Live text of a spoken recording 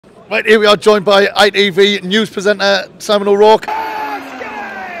Right, here we are joined by ITV news presenter Simon O'Rourke. Keeps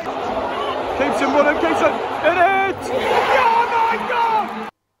him running, Geeson, in it! Oh my God!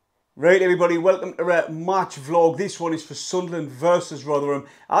 Right everybody, welcome to a match vlog. This one is for Sunderland versus Rotherham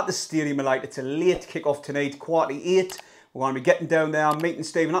at the Stadium of Light. It's a late kick-off tonight, 8:15. We're going to be getting down there, meeting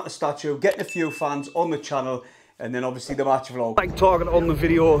Stephen at the statue, getting a few fans on the channel, and then obviously the match vlog. Like target on the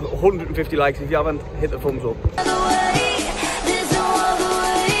video, 150 likes. If you haven't, hit the thumbs up.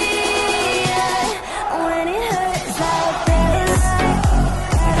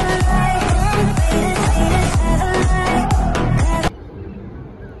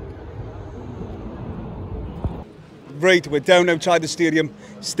 Right, we're down outside the stadium.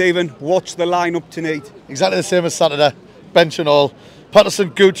 Stephen, what's the lineup tonight? Exactly the same as Saturday, bench and all. Patterson,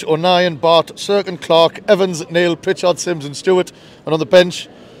 Gooch, O'Nien, Bart, Sirkin, Clark, Evans, Neil, Pritchard, Sims and Stewart. And on the bench,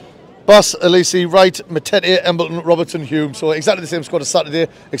 Bass, Alisi, Wright, Matete, Embleton, Robertson, Hume. So exactly the same squad as Saturday,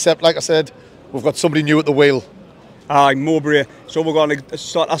 except, like I said, we've got somebody new at the wheel. Aye, Mowbray. So we're going to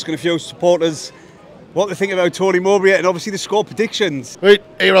start asking a few supporters what they think about Tony Mowbray and obviously the score predictions. Right,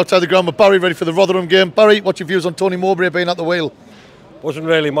 here outside the ground with Barry, ready for the Rotherham game. Barry, what's your views on Tony Mowbray being at the wheel? Wasn't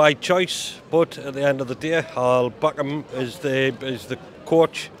really my choice, but at the end of the day, I'll back him as the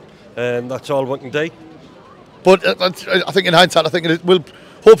coach, and that's all we can do. But I think in hindsight, I think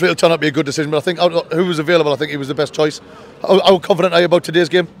hopefully it'll turn out to be a good decision. But I think who was available, I think he was the best choice. How confident are you about today's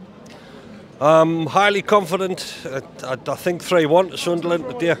game? I'm highly confident. I think 3-1 to Sunderland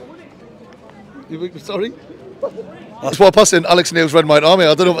today. Sorry? That's what passing Alex Neil's Red White Army.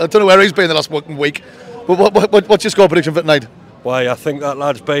 I don't know where he's been the last week. But what's your score prediction for tonight? Why, I think that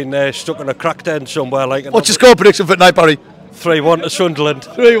lad's been stuck in a crack den somewhere. What's your score prediction for tonight, Barry? 3-1 to Sunderland.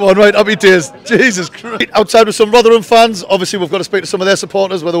 3-1, right, happy days. Jesus Christ. Outside with some Rotherham fans, obviously we've got to speak to some of their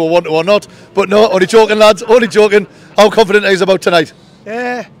supporters, whether we want to or not. But no, only joking, lads, only joking. How confident are you about tonight?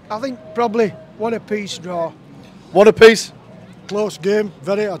 I think probably one apiece draw. One apiece? Close game,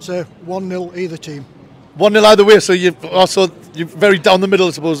 I'd say 1-0 either team. 1-0 either way, so you're very down the middle,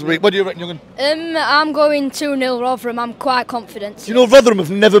 I suppose. What do you reckon, young'un? I'm going 2-0 Rotherham. I'm quite confident. You know, Rotherham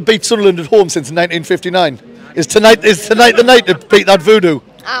have never beat Sunderland at home since 1959. Is tonight the night to beat that voodoo?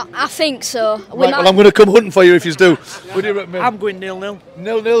 I think so. Right, well, I'm going to come hunting for you if you do. What do you reckon, mate? I'm going 0-0.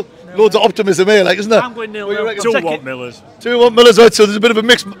 0-0? Loads of optimism here, like, isn't there? I'm going 0-0. 2-1 Millers. 2-1 Millers, right, so there's a bit of a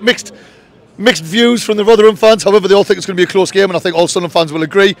mixed views from the Rotherham fans. However, they all think it's going to be a close game, and I think all Sunderland fans will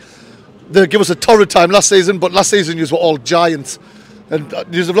agree. They give us a torrid time last season, but last season you were all giants. And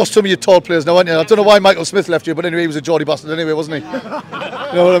you have lost some of your tall players now, haven't you? I don't know why Michael Smith left you, but anyway, he was a Geordie bastard anyway, wasn't he? You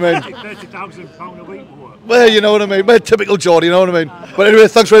know what I mean? £30,000 a week. Well, you know what I mean. Well, typical Geordie, you know what I mean? But anyway,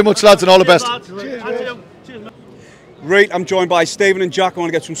 thanks very much, lads, and all the best. Cheers. Right, I'm joined by Stephen and Jacques. I want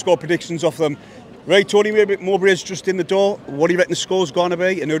to get some score predictions off them. Right, Tony Mowbray's just in the door. What do you reckon the score's going to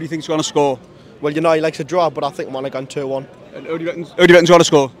be, and who do you think's going to score? Well, you know, he likes a draw, but I think I'm going to go 2-1. And who do you reckon's going to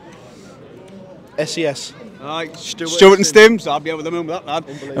score? SES. Aye, Stewart and Stims. I'll be over the moon with that, lad.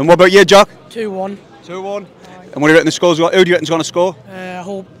 And what about you, Jack? 2-1. 2-1. And what do you reckon the score's going? Who do you reckon's going to score? I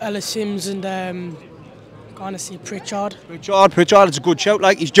hope Ellis Sims and going to see Pritchard. Pritchard, it's a good shout.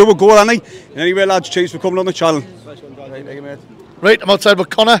 Like, he's due a goal, hasn't he? And anyway, lads, cheers for coming on the channel. Right, I'm outside with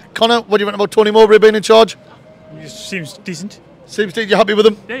Connor. Connor, what do you reckon about Tony Mowbray being in charge? He seems decent. Seems decent. You happy with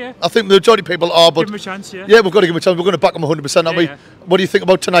him? Yeah. I think the majority of people are, but give him a chance, yeah. Yeah, we've got to give him a chance. We're going to back him 100%, aren't we? Yeah. What do you think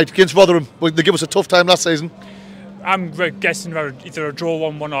about tonight against Rotherham? They give us a tough time last season. I'm guessing either a draw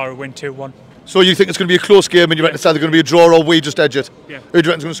 1-1 or a win 2-1. So you think it's going to be a close game, and you reckon it's either going to be a draw or we just edge it? Yeah. Who do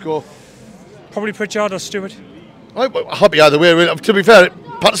you reckon's going to score? Probably Pritchard or Stewart. Right, well, happy either way. To be fair,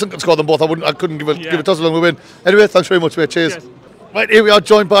 Patterson could score them both. I couldn't give a toss along we win. Anyway, thanks very much, mate. Cheers. Right, here we are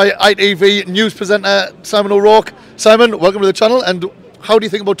joined by ITV news presenter Simon O'Rourke. Simon, welcome to the channel. And how do you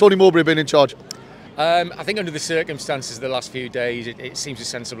think about Tony Mowbray being in charge? I think under the circumstances of the last few days, it seems a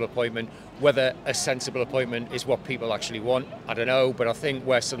sensible appointment. Whether a sensible appointment is what people actually want, I don't know. But I think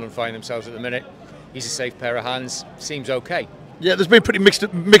where Sunderland find themselves at the minute, he's a safe pair of hands. Seems okay. Yeah, there's been pretty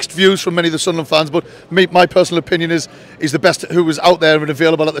mixed views from many of the Sunderland fans, but my personal opinion is he's the best who was out there and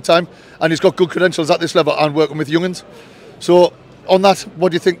available at the time, and he's got good credentials at this level and working with young'uns. So on that,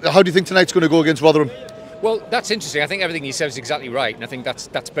 what do you think? How do you think tonight's going to go against Rotherham? Well, that's interesting. I think everything you said is exactly right, and I think that's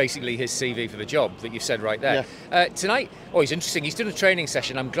basically his CV for the job that you've said right there. Yeah. Tonight, he's interesting. He's done a training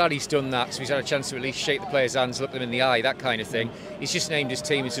session. I'm glad he's done that, so he's had a chance to at least shake the players' hands, look them in the eye, that kind of thing. He's just named his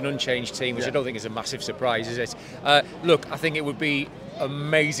team. It's an unchanged team, which I don't think is a massive surprise, is it? Look, I think it would be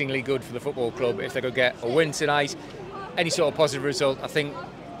amazingly good for the football club if they could get a win tonight. Any sort of positive result, I think,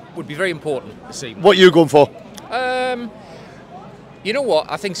 would be very important this evening. What are you going for? You know what?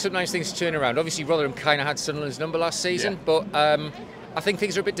 I think sometimes things turn around. Obviously, Rotherham kind of had Sunderland's number last season, but I think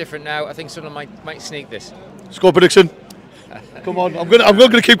things are a bit different now. I think Sunderland might sneak this. Score prediction. Come on, I'm not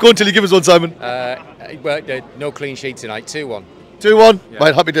going to keep going until you give us one, Simon. Well, no clean sheet tonight. 2-1. 2-1. Yeah.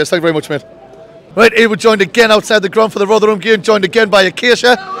 Right, happy days. Thank you very much, mate. Right, here we're joined again outside the ground for the Rotherham game. Joined again by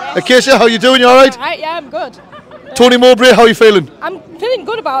Acacia. Acacia, how you doing? You all right? All right, yeah, I'm good. Tony Mowbray, how are you feeling? I'm feeling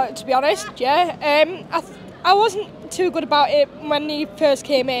good about it, to be honest. Yeah, I wasn't too good about it when he first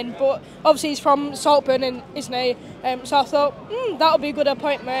came in, but obviously he's from Saltburn, isn't he? So I thought that'll be a good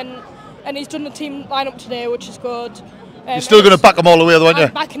appointment, and he's done the team lineup today, which is good. You're still going to back him all the way, though, aren't you?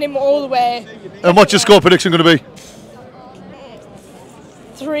 I'm backing him all the way. And what's your score prediction going to be?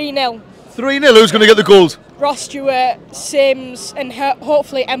 3-0. 3-0. Who's going to get the goals? Ross Stewart, Sims, and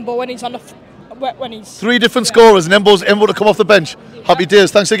hopefully Embo when he's on the when he's. 3 different scorers, and Embo to come off the bench. Happy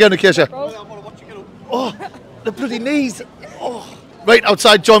days. Thanks again, Acacia. Oh, the bloody knees. Oh. Right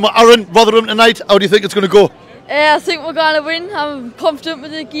outside, join with Aaron. Rotherham tonight. How do you think it's going to go? I think we're going to win. I'm confident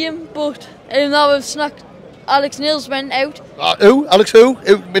with the game, but even though we've snuck Alex Nils went out. Who? Alex who?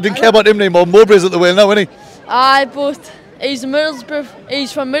 We didn't care about him anymore. Mowbray's at the wheel now, isn't he? Aye, but he's from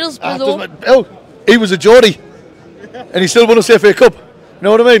Middlesbrough though. Oh, he was a Geordie. And he still won us FA Cup. You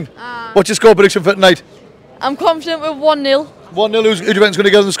know what I mean? What's your score prediction for tonight? I'm confident with 1-0. 1-0. Who do you reckon's going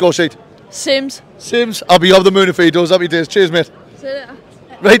to get on the score sheet? Sims. Sims. I'll be over the moon if he does. Happy days. Cheers, mate. See you later.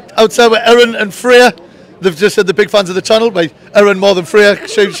 Right, outside with Erin and Freya. They've just said they're big fans of the channel. Right, Erin more than Freya.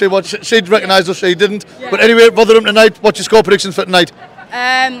 She'd recognise us, she didn't. Yeah. But anyway, Rotherham tonight. What's your score predictions for tonight?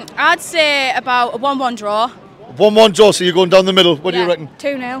 I'd say about a 1-1 draw. 1-1 draw, so you're going down the middle. What do you reckon?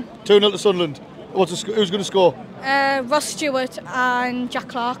 2-0. 2-0 to Sunderland. Who's going to score? Ross Stewart and Jack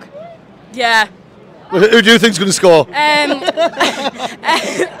Clark. Yeah. Who do you think's going to score?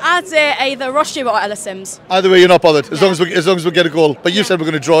 I'd say either Ross Stewart or Ella Sims. Either way, you're not bothered, as long as we get a goal. But you said we're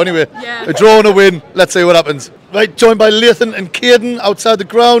going to draw anyway. Yeah. A draw and a win. Let's see what happens. Right, joined by Lathan and Caden outside the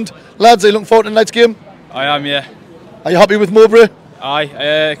ground. Lads, are you looking forward to tonight's game? I am, yeah. Are you happy with Mowbray?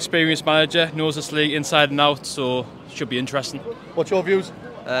 Aye, experienced manager, knows this league inside and out, so should be interesting. What's your views?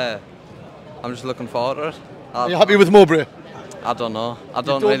 I'm just looking forward to it. Are you happy with Mowbray? I don't know. I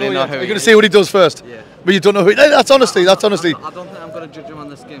don't really know who he is. You're going to see what he does first? Yeah. But you don't know who he is? That's honesty, that's honesty. I don't think I'm going to judge him on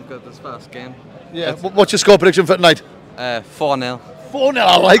this game because it's his first game. Yeah. What's your score prediction for tonight? 4-0. 4-0,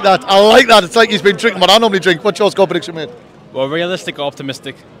 I like that. I like that. It's like he's been drinking what I normally drink. What's your score prediction, mate? Well, realistic or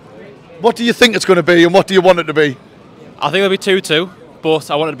optimistic? What do you think it's going to be and what do you want it to be? I think it'll be 2-2, but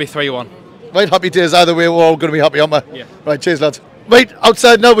I want it to be 3-1. Right, happy days either way. We're all going to be happy, aren't we? Yeah. Right, cheers, lads. Right,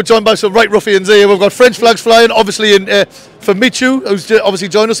 outside now we're joined by some right ruffians here. We've got French flags flying, obviously for Michu, who's obviously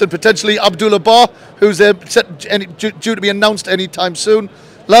joined us, and potentially Abdullah Bar, who's due to be announced anytime soon.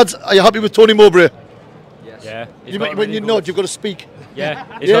 Lads, are you happy with Tony Mowbray? Yes. Yeah. When you nod, you've got to speak.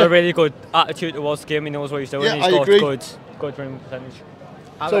 Yeah, he's got a really good attitude towards the game. He knows what he's doing. Yeah, He's I got agree. good running percentage.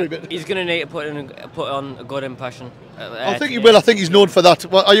 Sorry, but he's going to need to put on a good impression. I think he will. I think he's known for that.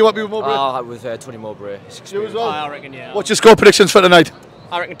 Well, are you happy with Mowbray? With Tony Mowbray. You as well? I reckon, yeah. What's your score predictions for tonight?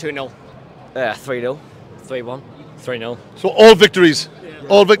 I reckon 2-0. 3-0. 3-1. 3-0. So all victories. Yeah.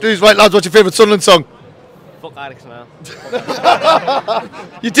 All victories. Right, lads, what's your favourite Sunderland song? Fuck Alex now.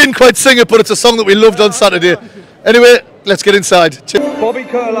 You didn't quite sing it, but it's a song that we loved on Saturday. Anyway, let's get inside. Bobby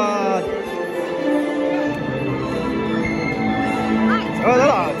Curlard. Oh, the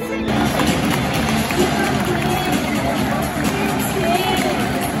lads.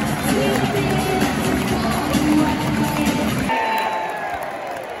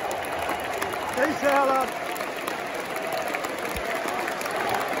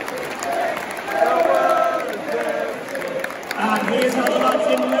 And here's how the lads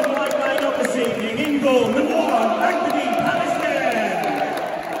in the middle line line up this evening. In goal, number 1, Magdalene Palestine.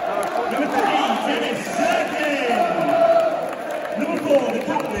 Number 3, Dennis Serkin. Number 4, the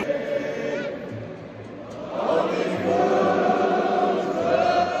captain.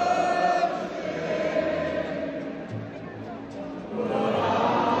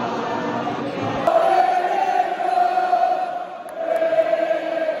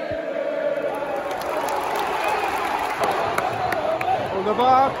 The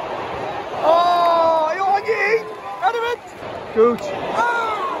back. Oh, you want to eat? Out of it. Good.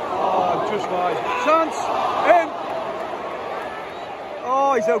 Oh, just wide. Chance. In.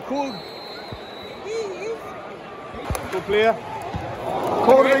 Oh, he's so cool. Good player.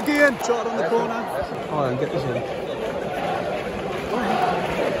 Corner again. Shot on the corner. Oh, and get this in.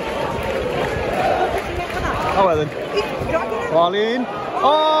 Oh, well then. Ball in.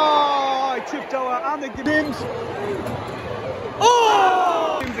 Oh, he chipped over and the games.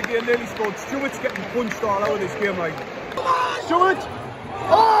 Oh! Again, nearly scored. Stewart's getting punched all out of this game, like. Stewart!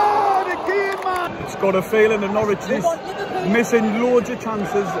 Oh, the game, man! It's got a feeling in Norwich. missing loads of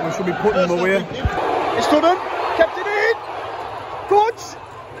chances and we should be putting them away. He stood in, kept it in. Coach.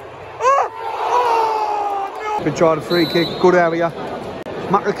 Oh, no. Good try, the free kick, good area.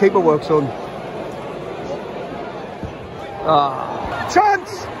 Mac the keeper works on.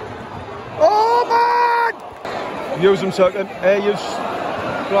 Chance. Oh man. Use them second. Use.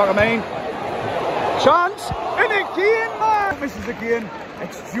 Like I mean. Chance. And again, man. Misses again.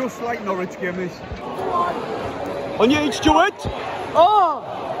 It's just like Norwich game this. On you, Stuart. Oh!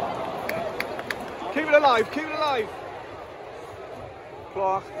 Keep it alive, keep it alive.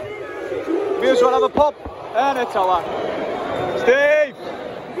 Clark. May as well have a pop. And it's our. Steve!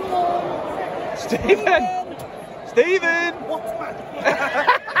 Stephen! Stephen! What, man?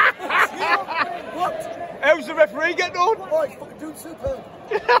 What? How's the referee getting on? Oh, he's fucking doing superb.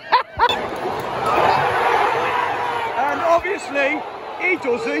 And obviously, he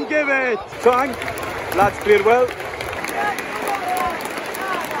doesn't give it. Thank. Lads played well.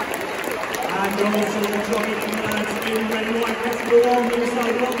 And also joining the lads in red and white, let's go on the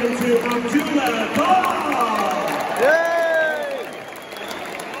side. Welcome to Abdullah Khan. Yay!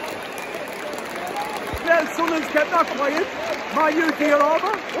 Well, Sunderland's kept that quiet. Man U deal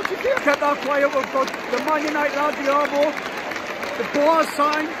over. What's the deal? Kept that quiet. We've got the Man United lads, the Arbo, the Boas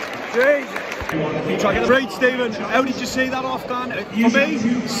sign. Jeez. Great, Stephen. How did you see that off, Dan? For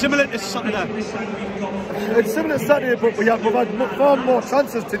me, similar to Saturday. It's similar to Saturday, but we've had far more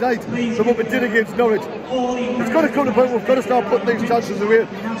chances tonight than what we did against Norwich. It's got to come to the point we've got to start putting these chances away.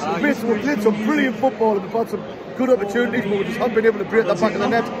 Basically, we've played some brilliant football and we've had some good opportunities, but we just haven't been able to break that back of the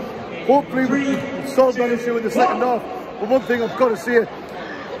net. Hopefully, we've solved that issue in the second half. But one thing I've got to say,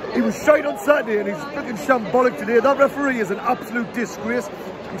 he was shite on Saturday and he's freaking shambolic today. That referee is an absolute disgrace.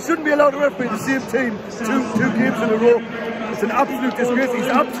 He shouldn't be allowed to referee the same team two games in a row. It's an absolute disgrace. He's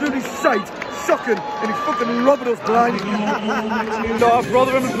absolutely shite, shocking, and he's fucking robbing us blind. No,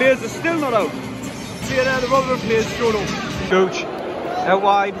 Rotherham players are still not out. See you there, the Rotherham players showed up. Gooch, out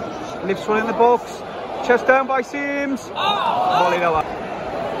wide, lifts one in the box, chest down by Sims. Volley that one.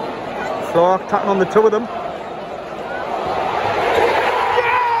 Clark tapping on the two of them.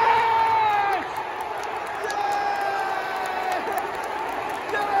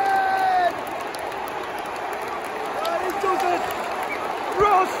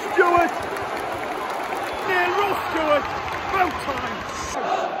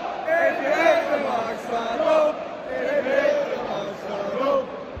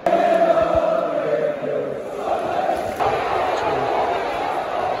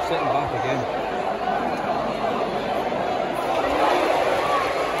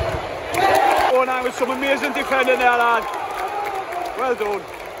 Some amazing defending there, lad. Well done.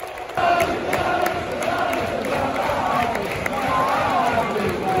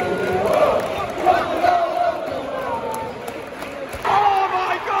 Oh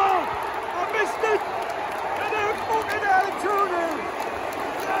my God! I missed it! And they're fucking out 2-0.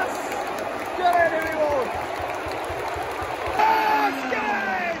 Yes! Get in, everyone! Yes! Get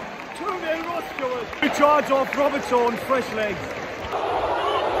in! 2-0 Ross Stewart. Good charge off Robertson, fresh legs.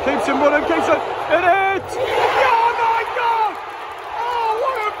 Keeps him running, keeps it. In it! Oh my God! Oh,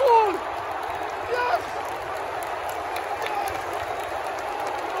 what a ball! Yes!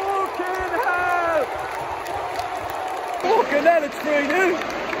 Fucking hell! Fucking hell, it's 3-0.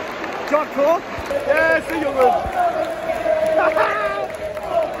 Jacques caught. Yes, the young one.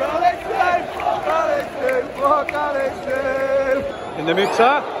 In the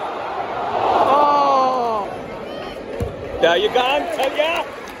mixer. Oh! There you go, tell ya!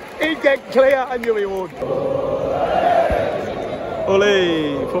 He'd get clear, I knew he would.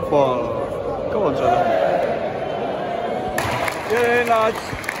 Ole, football. Go on, son. Get in, lads.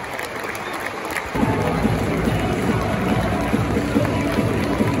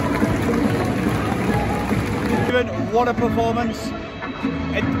 What a performance.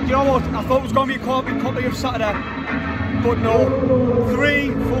 And you know what? I thought it was going to be a copy of Saturday. But no.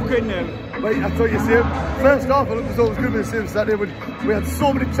 3-0. Wait, I thought you see first half, I looked as though it was going to be the same Saturday. We had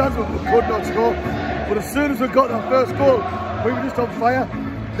so many chances, but we could not score. But as soon as we got our first goal, we were just on fire.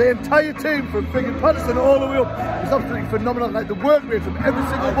 The entire team, from freaking Patterson all the way up, was absolutely phenomenal. Like the work rate from every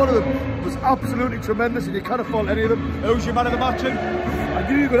single one of them was absolutely tremendous, and you can't fault any of them. Who's your man of the match? I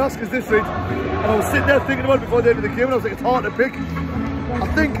knew you were going to ask us this, right? And I was sitting there thinking about it before the end of the game, and I was like, it's hard to pick. I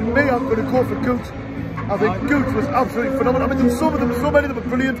think I'm going to go for Gooch. I think Gooch was absolutely phenomenal. I mean, so many of them were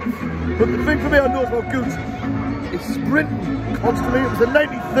brilliant. But the thing for me I know about Gooch is sprinting constantly. It was the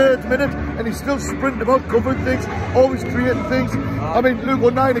 93rd minute and he's still sprinting about, covering things, always creating things. I mean,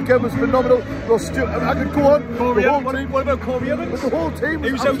 Luke 19 again was phenomenal. I could go on. What about Corey Evans? The whole team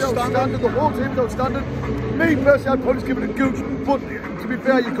was outstanding. The whole team was outstanding. Me personally, I'd probably just give it a Gooch, but to be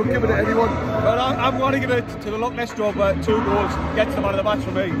fair, you could give it to anyone. Well, I'm going to give it to the Loch Ness job, 2 goals, gets the man of the match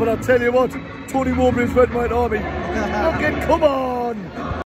for me. But I'll tell you what, Tony Mowbray's Red White Army, fucking come on!